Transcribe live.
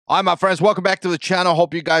All right, my friends, welcome back to the channel.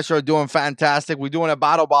 Hope you guys are doing fantastic. We're doing a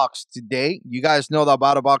battle box today. You guys know that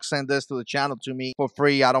Battlbox sent this to the channel to me for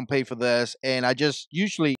free. I don't pay for this, and I just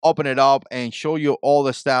usually open it up and show you all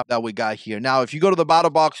the stuff that we got here. Now, if you go to the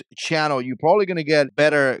Battlbox channel, you're probably going to get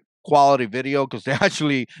better quality video because they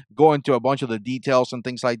actually go into a bunch of the details and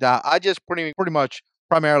things like that. I just pretty much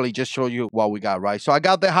primarily just show you what we got, right? So I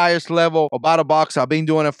got the highest level of Battlbox. I've been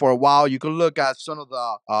doing it for a while. You can look at some of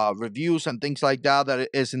the reviews and things like that that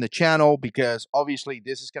is in the channel, because obviously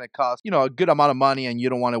this is going to cost, a good amount of money, and you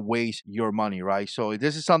don't want to waste your money, right? So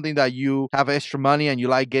this is something that you have extra money and you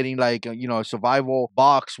like getting, like, a survival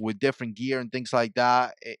box with different gear and things like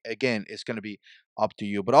that. Again, it's going to be up to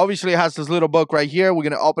you. But obviously it has this little book right here. We're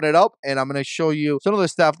going to open it up and I'm going to show you some of the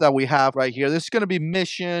stuff that we have right here. This is going to be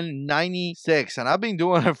mission 96, and I've been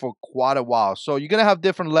doing it for quite a while. So you're going to have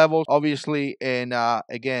different levels, obviously, and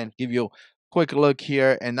again, give you a quick look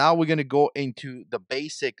here. And now we're going to go into the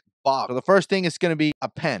basic box. So the first thing is going to be a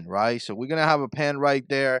pen, right? So we're going to have a pen right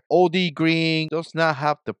there. OD green does not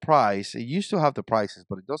have the price. It used to have the prices,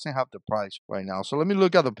 but it doesn't have the price right now. So let me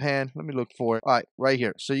look at the pen. Let me look for it. All right, right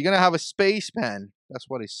here. So you're going to have a space pen. That's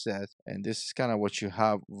what it says. And this is kind of what you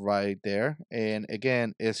have right there. And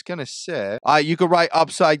again, it's going to say, you could write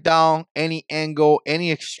upside down, any angle,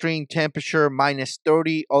 any extreme temperature, minus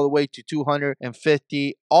 30 all the way to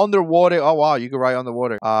 250. Underwater. Oh, wow. You can write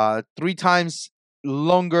underwater. 3 times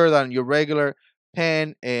longer than your regular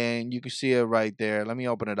pen. And you can see it right there. Let me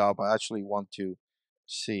open it up. I actually want to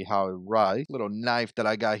see how it writes. Little knife that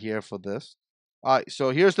I got here for this. All right.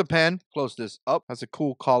 So here's the pen. Close this up. Has a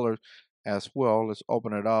cool color as well. Let's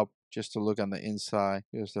open it up just to look on the inside.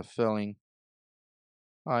 Here's the filling.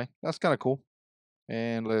 All right, that's kind of cool.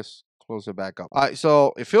 And let's close it back up. All right,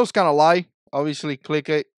 so it feels kind of light. Obviously, click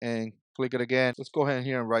it and click it again. Let's go ahead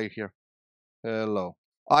here and write here. Hello.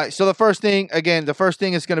 All right, so the first thing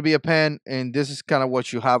is going to be a pen, and this is kind of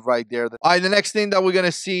what you have right there. All right, the next thing that we're going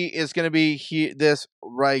to see is going to be here, this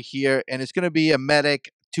right here, and it's going to be a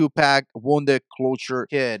medic 2-pack wounded closure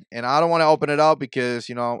kit. And I don't want to open it up because,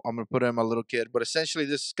 I'm going to put it in my little kit. But essentially,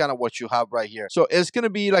 this is kind of what you have right here. So it's going to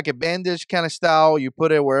be like a bandage kind of style. You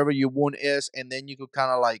put it wherever your wound is, and then you could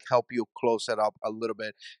kind of like help you close it up a little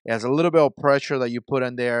bit. It has a little bit of pressure that you put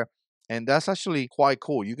in there. And that's actually quite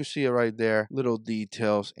cool. You can see it right there. Little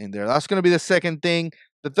details in there. That's going to be the second thing.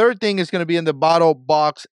 The third thing is going to be in the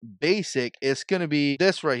Battlbox basic. It's going to be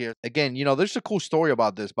this right here. Again, there's a cool story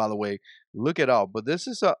about this, by the way. Look it up. But this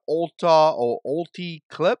is a Ulti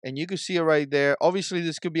clip, and you can see it right there. Obviously,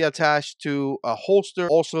 this could be attached to a holster,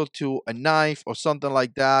 also to a knife or something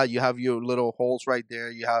like that. You have your little holes right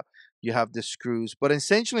there. You have the screws. But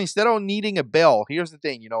essentially, instead of needing a bell, here's the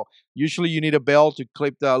thing, usually you need a bell to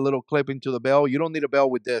clip the little clip into the bell. You don't need a bell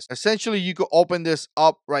with this. Essentially, you could open this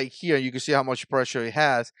up right here. You can see how much pressure it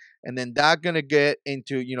has. And then that's going to get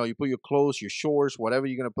into, you put your clothes, your shorts, whatever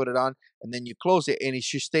you're going to put it on. And then you close it, and it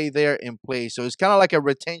should stay there in place. So it's kind of like a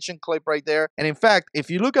retention clip right there. And in fact,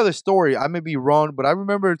 if you look at the story, I may be wrong, but I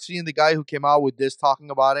remember seeing the guy who came out with this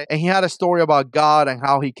talking about it. And he had a story about God and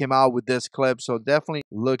how he came out with this clip. So definitely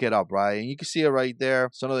look it up, right? And you can see it right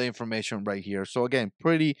there. Some of the information right here. So again,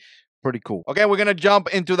 pretty cool. Okay, we're gonna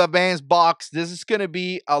jump into the advanced box. This is gonna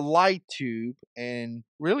be a light tube, and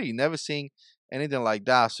really never seen anything like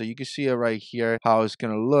that. So you can see it right here, how it's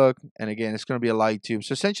gonna look. And again, it's gonna be a light tube.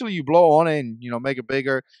 So essentially you blow on it and make it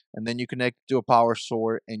bigger, and then you connect it to a power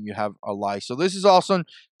source and you have a light. So this is awesome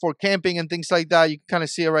for camping and things like that. You can kind of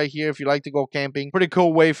see it right here if you like to go camping. Pretty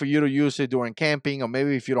cool way for you to use it during camping, or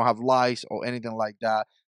maybe if you don't have lights or anything like that.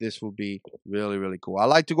 This will be really cool. I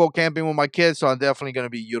like to go camping with my kids, so I'm definitely going to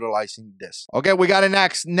be utilizing this. Okay, we got an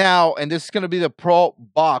axe now, and this is going to be the Pro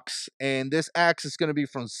Box, and this axe is going to be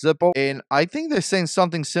from Zippo, and I think they're saying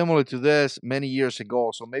something similar to this many years ago,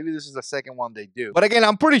 so maybe this is the second one they do. But again,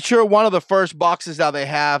 I'm pretty sure one of the first boxes that they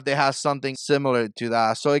have something similar to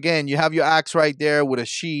that. So again, you have your axe right there with a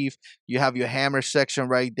sheath. You have your hammer section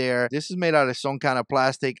right there. This is made out of some kind of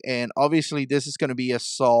plastic, and obviously this is going to be a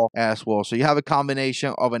saw as well. So you have a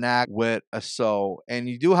combination of an axe with a saw, and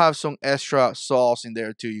you do have some extra saws in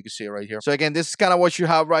there too. You can see it right here. So again, this is kind of what you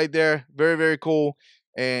have right there. Very cool.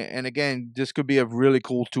 And again, this could be a really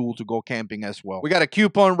cool tool to go camping as well. We got a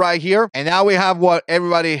coupon right here, and now we have what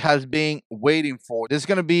everybody has been waiting for. This is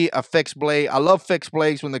going to be a fixed blade. I love fixed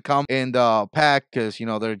blades when they come in the pack because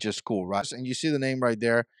they're just cool, right? And you see the name right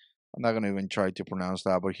there. I'm not going to even try to pronounce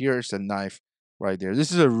that, but here's the knife right there. This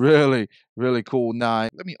is a really cool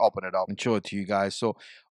knife. Let me open it up and show it to you guys. So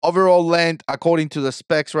Overall length, according to the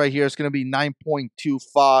specs right here, is going to be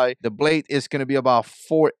 9.25. The blade is going to be about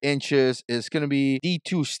 4 inches. It's going to be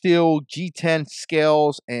D2 steel, G10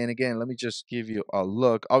 scales. And again, let me just give you a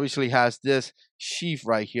look. Obviously has this sheath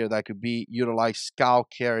right here that could be utilized scout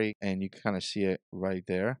carry. And you can kind of see it right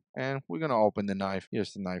there. And we're going to open the knife.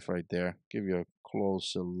 Here's the knife right there. Give you a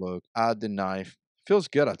closer look at the knife. Feels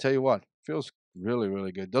good, I'll tell you what. Feels really,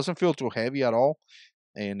 really good. Doesn't feel too heavy at all.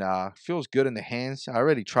 And feels good in the hands. I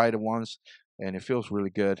already tried it once and it feels really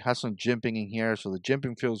good. Has some jimping in here, so the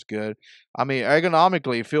jimping feels good. I mean,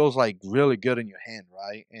 ergonomically, it feels like really good in your hand,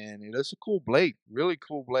 right? And it is a cool blade, really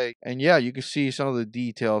cool blade. And yeah, you can see some of the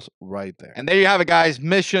details right there. And there you have it, guys.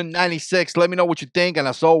 Mission 96. Let me know what you think. And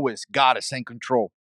as always, God is in control.